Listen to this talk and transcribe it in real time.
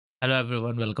Hello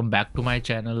everyone, welcome back to my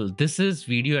channel. This is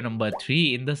video number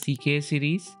 3 in the CKA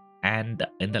series, and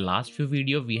in the last few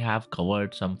videos we have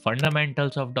covered some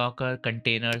fundamentals of Docker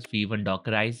containers. We even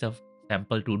dockerized a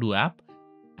sample to-do app,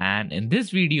 and in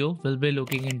this video we'll be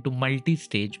looking into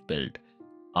multi-stage build.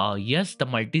 Yes, the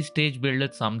multi-stage build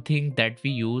is something that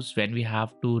we use when we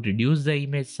have to reduce the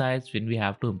image size, when we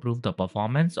have to improve the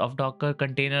performance of Docker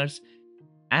containers,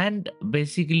 and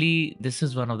basically this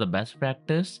is one of the best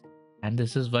practice, and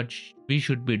this is what we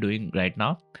should be doing right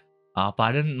now.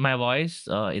 Pardon my voice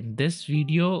in this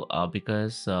video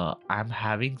because I'm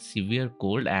having severe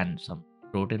cold and some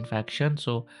throat infection,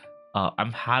 so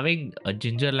I'm having a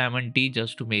ginger lemon tea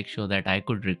just to make sure that I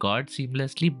could record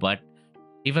seamlessly. But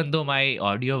even though my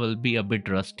audio will be a bit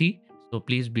rusty, so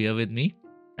please bear with me.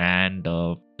 And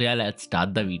yeah, let's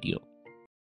start the video.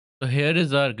 So here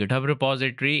is our GitHub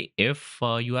repository. If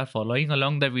you are following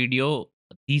along the video,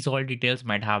 these all details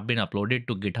might have been uploaded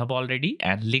to GitHub already,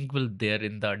 and link will there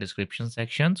in the description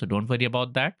section. So don't worry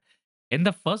about that. In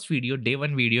the first video, day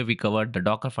one video, we covered the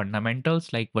Docker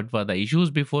fundamentals, like what were the issues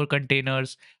before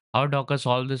containers, how Docker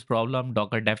solved this problem,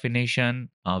 Docker definition,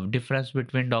 difference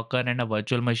between Docker and a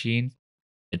virtual machine,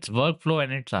 its workflow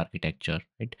and its architecture.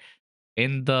 Right.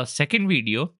 In the second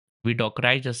video, we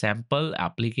Dockerized a sample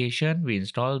application. We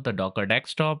installed the Docker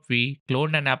desktop. We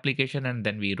cloned an application and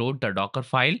then we wrote the Docker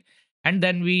file. And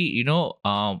then we,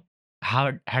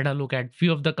 had a look at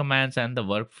few of the commands and the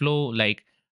workflow like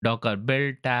Docker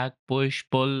build, tag, push,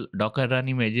 pull, Docker run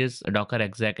images, Docker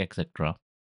exec, etc.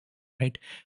 Right.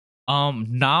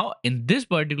 Now in this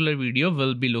particular video,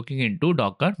 we'll be looking into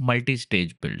Docker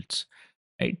multi-stage builds.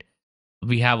 Right.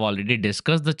 We have already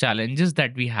discussed the challenges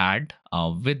that we had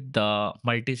with the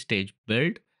multi-stage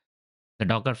build. The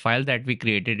Docker file that we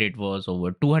created, it was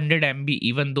over 200 MB,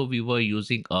 even though we were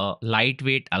using a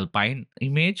lightweight Alpine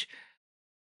image.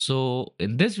 So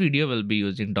in this video, we'll be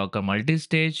using Docker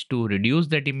multi-stage to reduce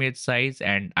that image size,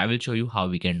 and I will show you how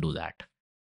we can do that.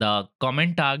 The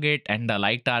comment target and the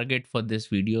like target for these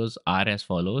videos are as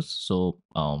follows. So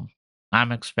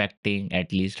I'm expecting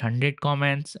at least 100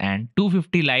 comments and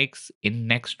 250 likes in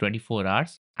next 24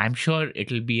 hours. I'm sure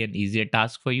it'll be an easier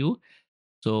task for you.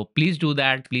 So please do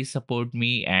that. Please support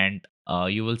me, and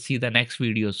you will see the next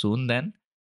video soon then.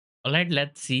 All right,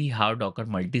 let's see how Docker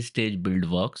multi-stage build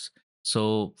works.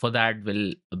 So for that,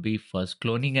 we'll be first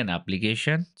cloning an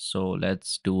application. So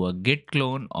let's do a git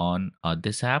clone on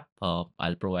this app.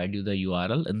 I'll provide you the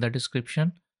URL in the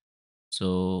description.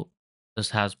 So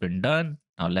this has been done.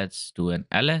 Now let's do an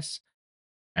ls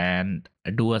and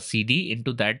do a cd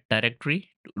into that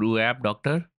directory to do app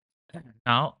doctor.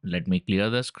 Now let me clear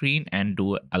the screen and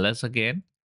do ls again.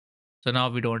 So now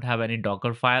we don't have any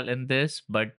Docker file in this,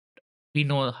 but we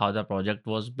know how the project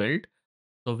was built.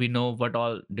 So we know what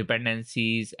all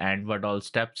dependencies and what all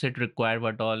steps it requires,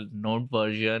 what all node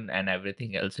version and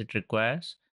everything else it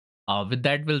requires. With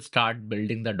that, we'll start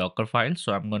building the Docker file.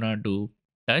 So I'm gonna do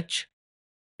touch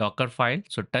Docker file.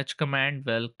 So touch command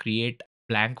will create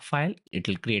blank file. It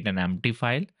will create an empty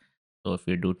file. So if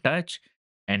you do touch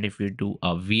and if you do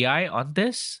a VI on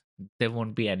this, there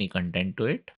won't be any content to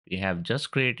it. We have just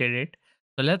created it.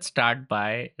 So let's start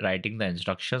by writing the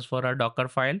instructions for our Docker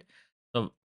file.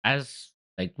 So as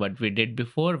like what we did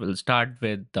before, we'll start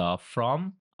with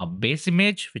from a base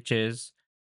image, which is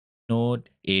node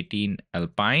 18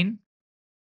 Alpine.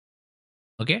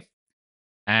 Okay.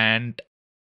 And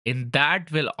in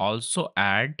that, we'll also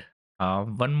add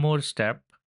one more step.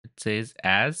 It says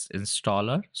as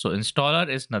installer. So installer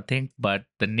is nothing but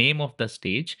the name of the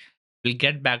stage. We'll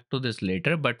get back to this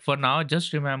later. But for now,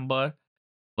 just remember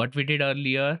what we did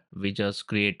earlier. We just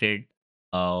created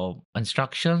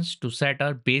instructions to set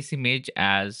our base image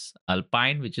as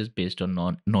Alpine, which is based on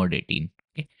Node 18.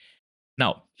 Okay.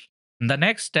 Now, the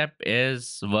next step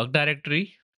is work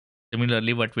directory.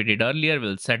 Similarly, what we did earlier,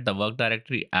 we'll set the work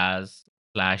directory as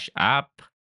 /app,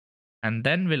 and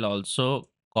then we'll also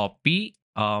copy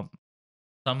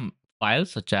some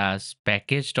files such as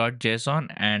package.json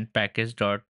and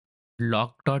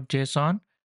package.log.json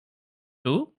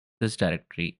to this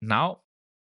directory. Now,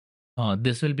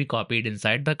 this will be copied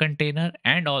inside the container,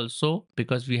 and also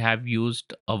because we have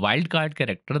used a wildcard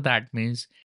character, that means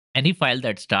any file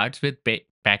that starts with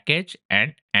package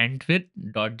and ends with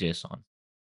 .json.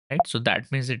 Right, so that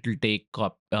means it will take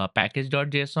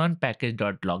package.json,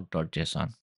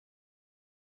 package.log.json.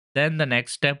 Then the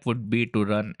next step would be to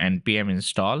run npm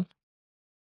install,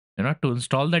 to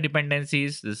install the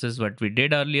dependencies. This is what we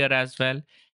did earlier as well.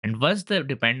 And once the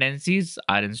dependencies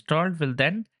are installed, we'll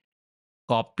then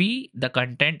copy the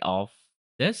content of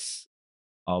this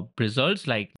results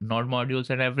like node modules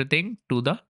and everything to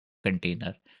the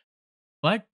container.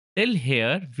 But till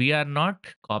here we are not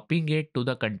copying it to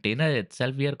the container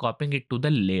itself, we are copying it to the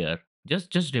layer.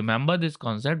 Just remember this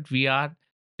concept, we are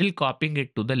still copying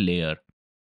it to the layer.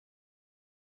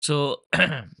 So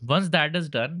once that is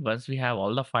done, once we have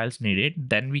all the files needed,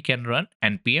 then we can run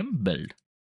npm build.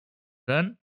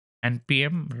 Run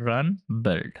npm run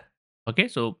build. Okay,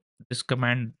 so this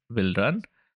command will run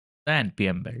the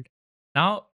npm build.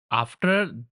 Now,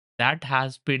 after that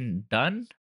has been done,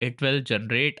 it will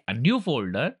generate a new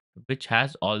folder which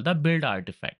has all the build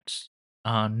artifacts.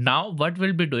 Now, what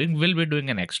we'll be doing, we'll be doing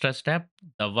an extra step,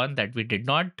 the one that we did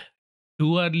not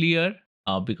do earlier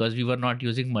because we were not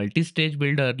using multi-stage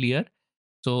build earlier.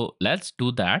 So let's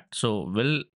do that. So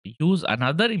we'll use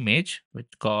another image which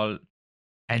called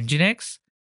Nginx,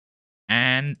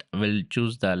 and we'll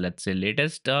choose the, let's say,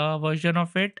 latest version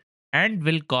of it, and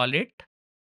we'll call it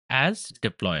as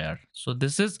deployer. So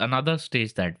this is another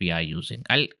stage that we are using.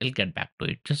 I'll get back to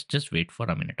it. Just wait for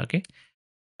a minute, okay?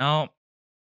 Now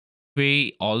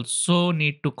we also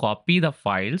need to copy the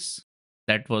files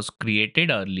that was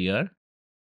created earlier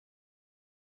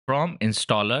from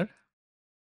installer,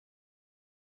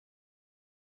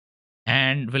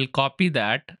 and we'll copy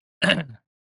that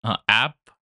app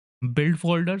build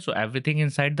folder. So everything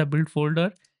inside the build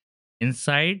folder,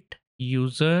 inside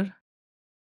user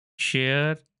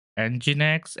share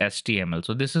nginx html.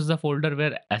 So this is the folder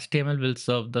where html will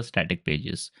serve the static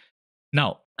pages.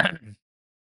 Now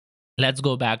let's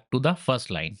go back to the first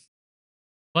line.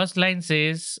 First line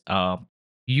says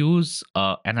use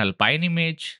an Alpine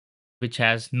image which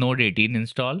has Node 18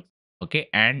 installed, okay,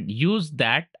 and use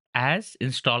that as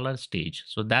installer stage.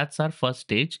 So that's our first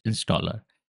stage, installer.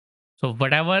 So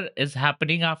whatever is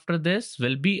happening after this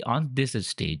will be on this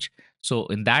stage. So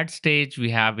in that stage, we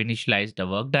have initialized a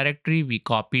work directory, we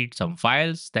copied some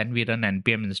files, then we run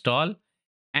npm install,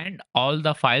 and all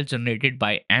the files generated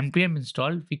by npm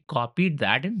install, we copied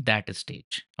that in that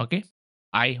stage. Okay,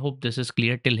 I hope this is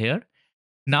clear till here.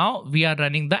 Now we are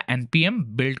running the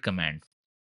npm build command.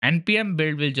 Npm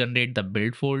build will generate the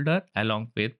build folder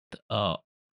along with a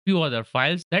few other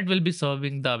files that will be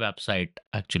serving the website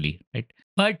actually, right?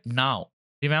 But now,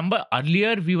 remember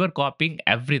earlier we were copying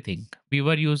everything. We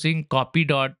were using copy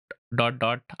dot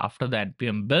after the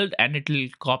npm build, and it will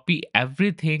copy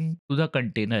everything to the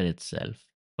container itself.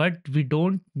 But we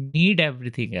don't need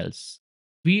everything else.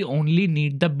 We only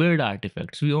need the build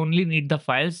artifacts. We only need the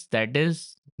files that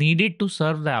is needed to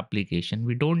serve the application.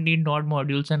 We don't need node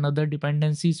modules and other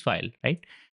dependencies file, right?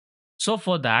 So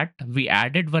for that, we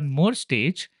added one more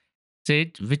stage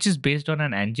which is based on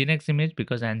an Nginx image,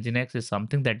 because Nginx is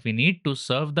something that we need to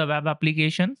serve the web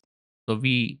application. So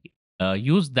we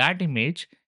use that image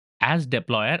as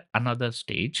deployer, another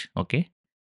stage. Okay.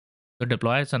 So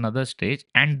deploy is another stage.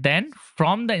 And then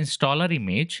from the installer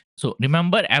image, so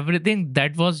remember everything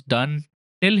that was done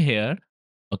till here,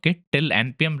 okay, till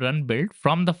npm run build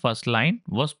from the first line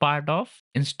was part of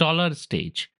installer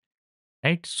stage,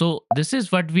 right? So this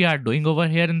is what we are doing over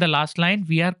here in the last line.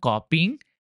 We are copying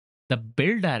the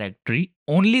build directory,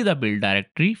 only the build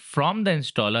directory from the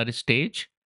installer stage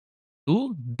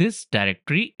to this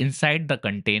directory inside the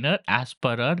container as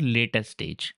per our latest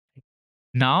stage.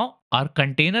 Now our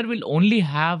container will only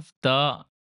have the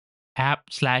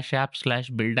app slash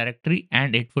build directory,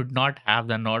 and it would not have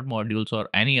the node modules or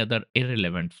any other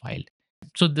irrelevant file.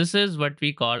 So this is what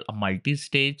we call a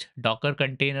multi-stage Docker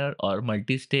container or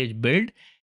multi-stage build.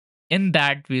 In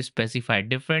that we specify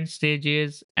different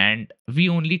stages and we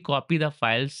only copy the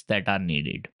files that are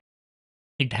needed.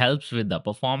 It helps with the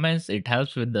performance, it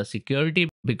helps with the security,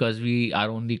 because we are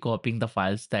only copying the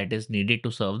files that is needed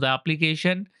to serve the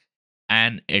application,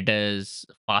 and it is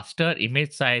faster,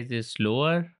 image size is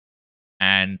lower,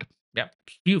 and yeah,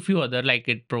 few other, like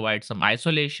it provides some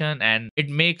isolation and it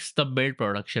makes the build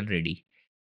production ready.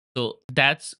 So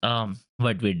that's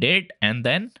what we did, and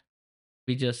then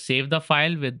we just save the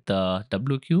file with the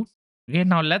wq. Okay,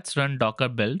 now let's run docker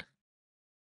build.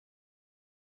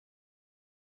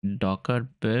 Docker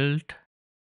build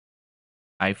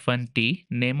 -t,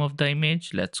 name of the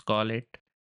image, let's call it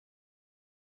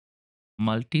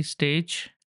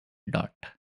multi-stage dot.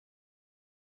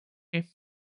 Okay.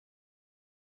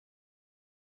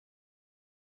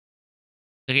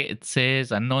 Okay, it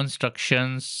says unknown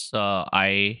instructions.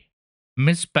 I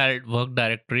misspelled work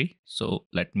directory. So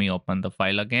let me open the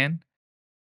file again.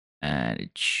 And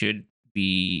it should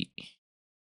be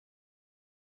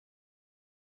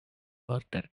work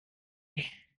directory.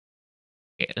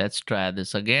 Okay, let's try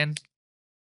this again.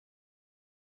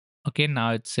 Okay,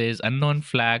 now it says unknown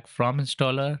flag from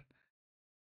installer.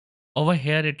 Over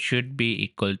here, it should be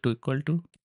equal to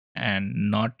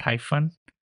and not hyphen.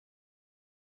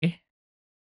 Okay.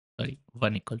 sorry,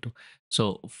 one equal to.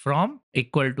 So from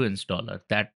equal to installer,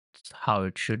 that's how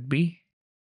it should be.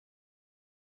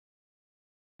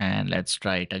 And let's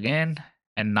try it again.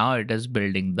 And now it is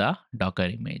building the Docker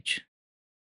image.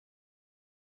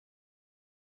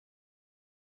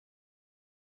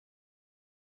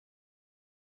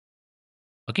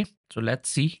 Okay, so let's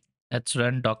see. Let's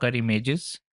run Docker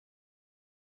images.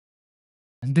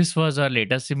 And this was our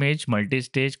latest image,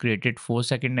 multi-stage, created 4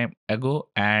 seconds ago,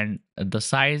 and the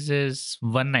size is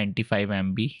 195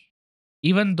 MB.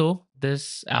 Even though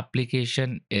this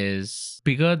application is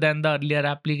bigger than the earlier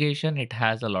application, it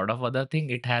has a lot of other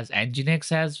things. It has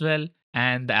Nginx as well,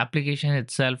 and the application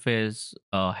itself is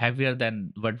heavier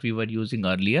than what we were using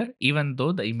earlier, even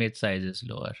though the image size is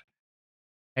lower.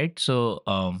 Right, so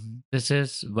this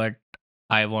is what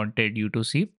I wanted you to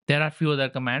see. There are a few other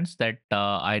commands that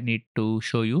I need to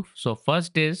show you. So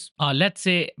first is, let's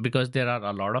say, because there are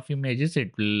a lot of images,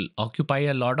 it will occupy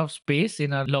a lot of space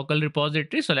in our local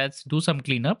repository. So let's do some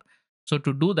cleanup. So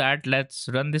to do that, let's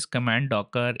run this command,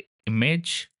 docker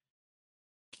image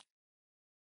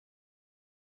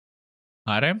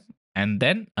rm, and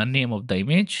then a name of the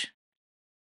image,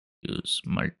 use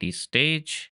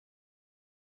multi-stage,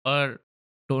 or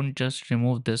don't just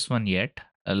remove this one yet.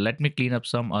 Let me clean up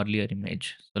some earlier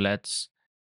image. So let's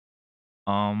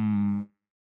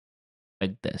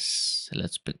pick this.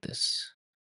 Let's pick this.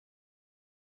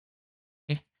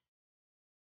 Okay,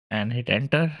 and hit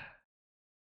enter.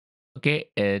 Okay,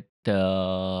 it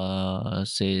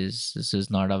says this is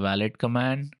not a valid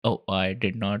command. Oh, I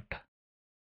did not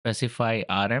specify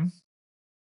rm,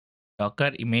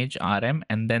 docker image rm,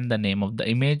 and then the name of the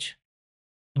image,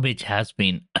 which has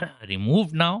been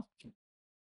removed now.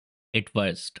 It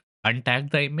first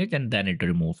untagged the image and then it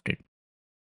removed it.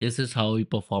 This is how we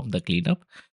perform the cleanup.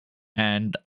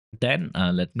 And then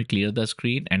let me clear the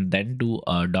screen and then do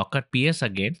docker ps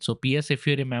again. So ps, if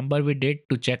you remember, we did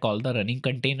to check all the running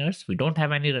containers. We don't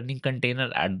have any running container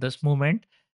at this moment.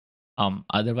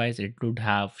 Otherwise it would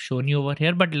have shown you over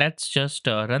here, but let's just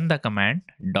run the command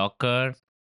docker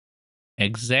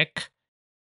exec.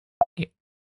 Okay,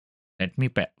 let me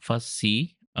first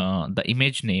see the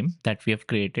image name that we have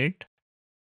created,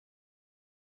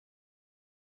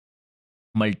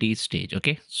 multi-stage.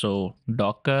 Okay, so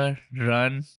docker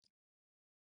run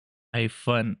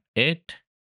hyphen it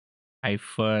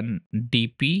hyphen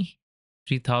dp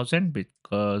 3000,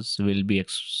 because we'll be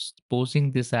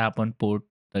exposing this app on port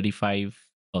 35,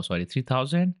 oh sorry,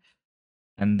 3000,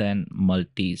 and then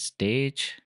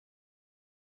multi-stage.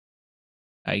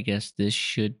 I guess this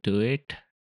should do it.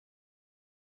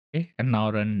 Okay, and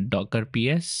now run docker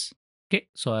ps. Okay,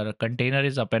 so our container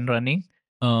is up and running.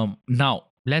 Now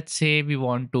let's say we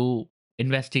want to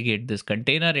investigate this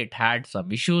container. It had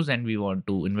some issues and we want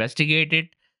to investigate it.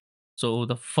 So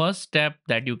the first step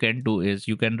that you can do is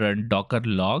you can run docker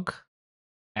log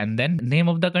and then name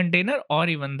of the container or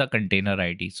even the container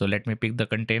ID. So let me pick the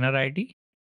container ID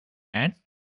and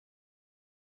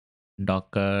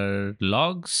docker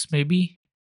logs maybe.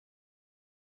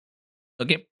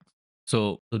 Okay,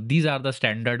 so these are the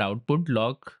standard output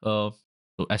log. So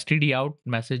std out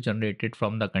message generated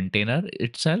from the container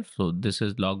itself. So this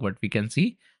is log what we can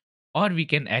see, or we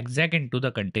can exec into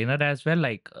the container as well,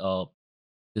 like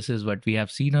this is what we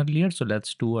have seen earlier. So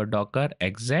let's do a docker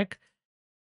exec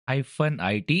hyphen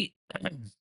it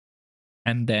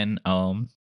and then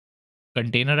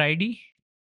container ID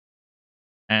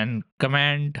and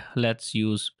command, let's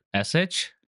use sh.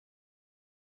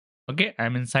 Okay,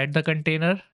 I'm inside the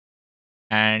container.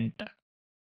 And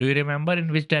do you remember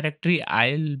in which directory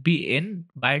I'll be in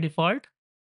by default?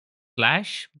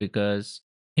 Slash, because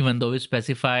even though we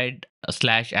specified a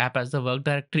slash app as the work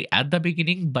directory at the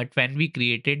beginning, but when we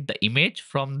created the image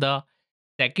from the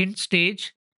second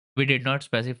stage, we did not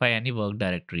specify any work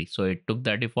directory. So it took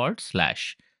the default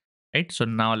slash. Right. So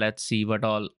now let's see what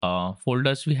all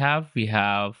folders we have. We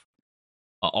have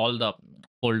all the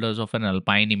folders of an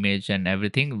alpine image and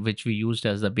everything which we used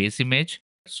as the base image.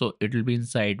 So it will be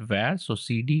inside where. So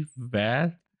cd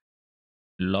where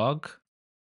log.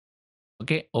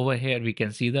 Okay, over here we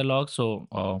can see the log. So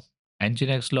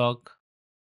nginx log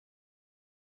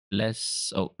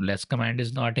less. Oh, less command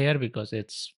is not here because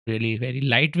it's really very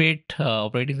lightweight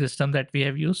operating system that we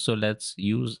have used. So let's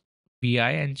use vi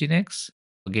nginx.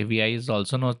 Okay, vi is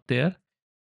also not there.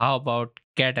 How about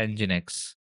cat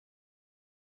nginx?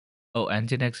 Oh,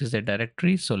 nginx is a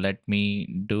directory. So let me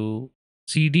do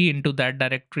cd into that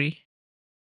directory,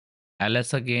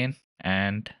 ls again,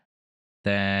 and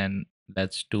then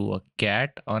let's do a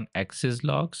cat on axis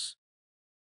logs.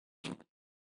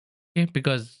 Okay,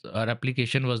 because our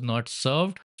application was not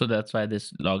served, so that's why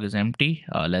this log is empty.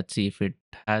 Let's see if it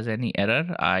has any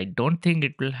error. I don't think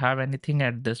it will have anything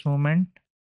at this moment.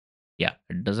 Yeah,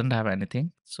 it doesn't have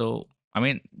anything. So I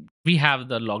mean, we have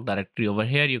the log directory over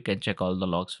here. You can check all the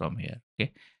logs from here.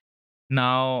 Okay,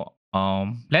 now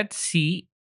let's see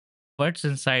what's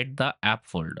inside the app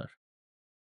folder.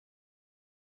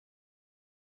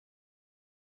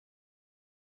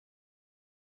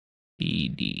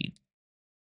 Ed.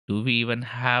 Do we even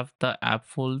have the app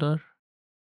folder?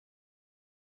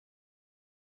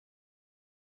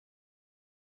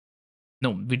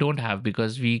 No, we don't have,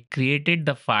 because we created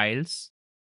the files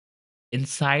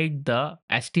inside the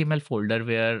HTML folder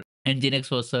where Nginx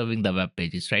was serving the web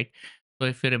pages, right? So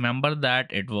if you remember that,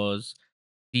 it was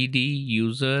cd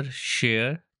user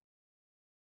share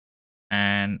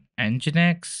and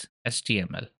Nginx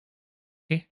HTML.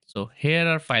 Okay, so here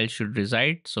our file should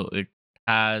reside. So it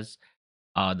has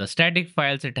the static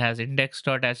files, it has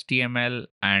index.html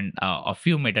and a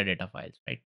few metadata files,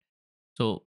 right?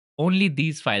 So only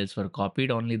these files were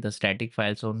copied, only the static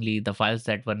files, only the files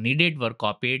that were needed were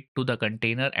copied to the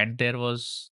container, and there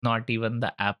was not even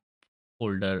the app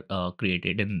folder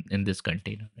created in this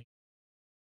container. Right?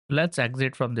 Let's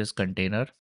exit from this container.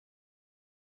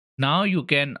 Now you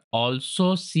can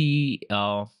also see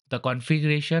the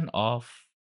configuration of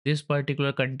this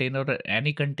particular container or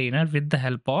any container with the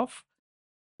help of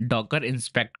docker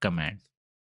inspect command.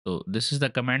 So this is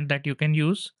the command that you can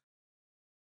use,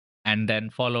 and then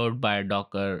followed by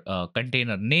docker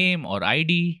container name or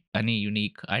id, any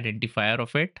unique identifier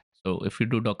of it. So if you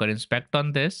do docker inspect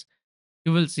on this,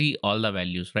 you will see all the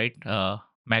values, right?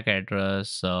 MAC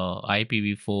address,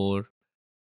 IPv4.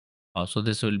 So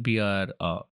this will be our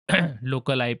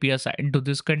local IP assigned to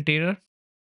this container,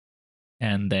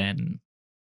 and then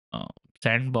uh,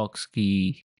 sandbox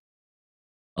key,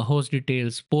 a host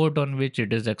details, port on which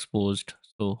it is exposed.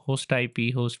 So host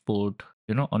IP, host port,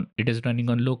 on it is running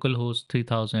on localhost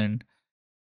 3000,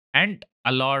 and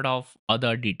a lot of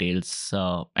other details,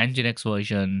 Nginx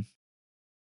version,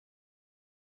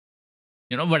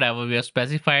 whatever we have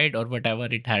specified or whatever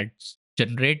it had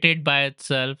generated by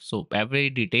itself. So every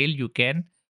detail you can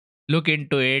look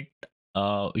into it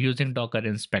using docker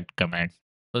inspect command.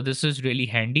 So this is really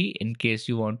handy in case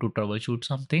you want to troubleshoot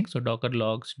something. So docker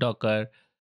logs, docker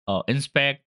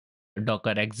inspect,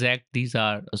 docker exec, these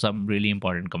are some really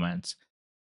important commands.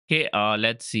 Okay,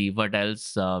 let's see what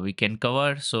else we can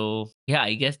cover. So yeah,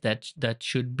 I guess that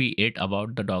should be it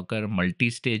about the Docker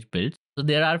multi-stage build. So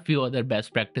there are few other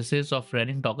best practices of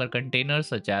running Docker containers,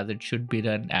 such as it should be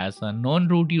run as a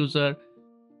non-root user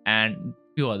and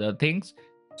few other things.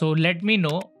 So let me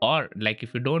know, or like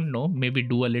if you don't know, maybe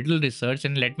do a little research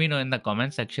and let me know in the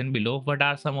comment section below what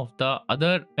are some of the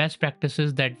other best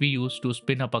practices that we use to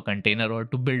spin up a container or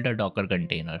to build a Docker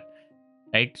container,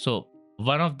 right? So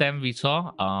one of them we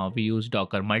saw, we use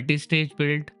Docker multi-stage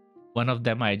build. One of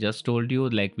them I just told you,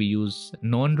 like we use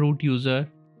non-root user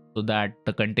so that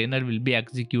the container will be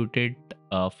executed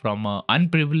from a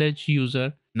unprivileged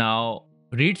user. Now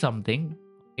read something.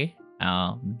 Okay,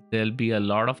 there'll be a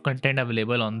lot of content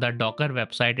available on the Docker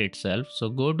website itself, so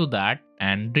go to that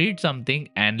and read something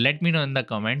and let me know in the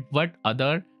comment what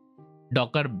other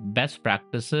Docker best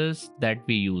practices that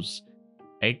we use,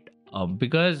 right?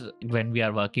 Because when we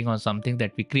are working on something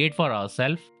that we create for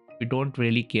ourselves, we don't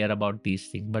really care about these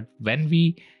things. But when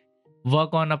we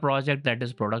work on a project that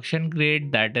is production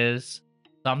grade, that is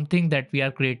something that we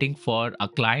are creating for a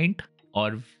client,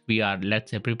 or we are,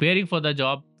 let's say, preparing for the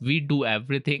job, we do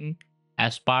everything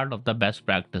as part of the best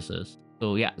practices.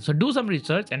 So yeah, so do some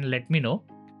research and let me know,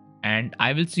 and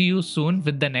I will see you soon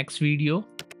with the next video.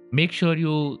 Make sure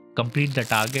you complete the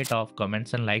target of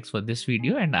comments and likes for this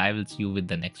video, and I will see you with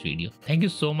the next video. Thank you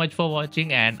so much for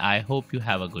watching, and I hope you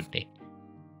have a good day.